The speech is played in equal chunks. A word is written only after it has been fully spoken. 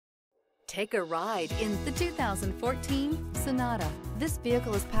Take a ride in the 2014 Sonata. This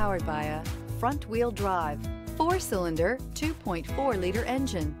vehicle is powered by a front-wheel drive, 4-cylinder, 2.4-liter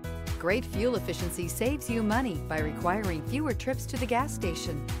engine. Great fuel efficiency saves you money by requiring fewer trips to the gas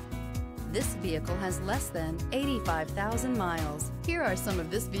station. This vehicle has less than 85,000 miles. Here are some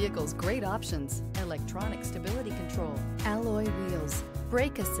of this vehicle's great options: electronic stability control, alloy wheels,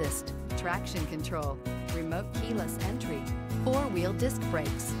 brake assist, traction control, remote keyless entry, 4-wheel disc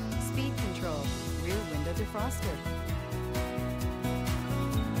brakes, speed control, rear window defroster.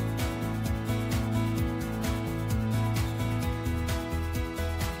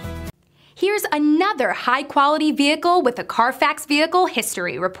 Here's another high-quality vehicle with a Carfax Vehicle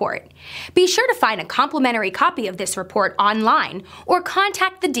History Report. Be sure to find a complimentary copy of this report online or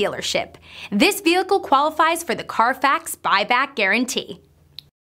contact the dealership. This vehicle qualifies for the Carfax Buyback Guarantee.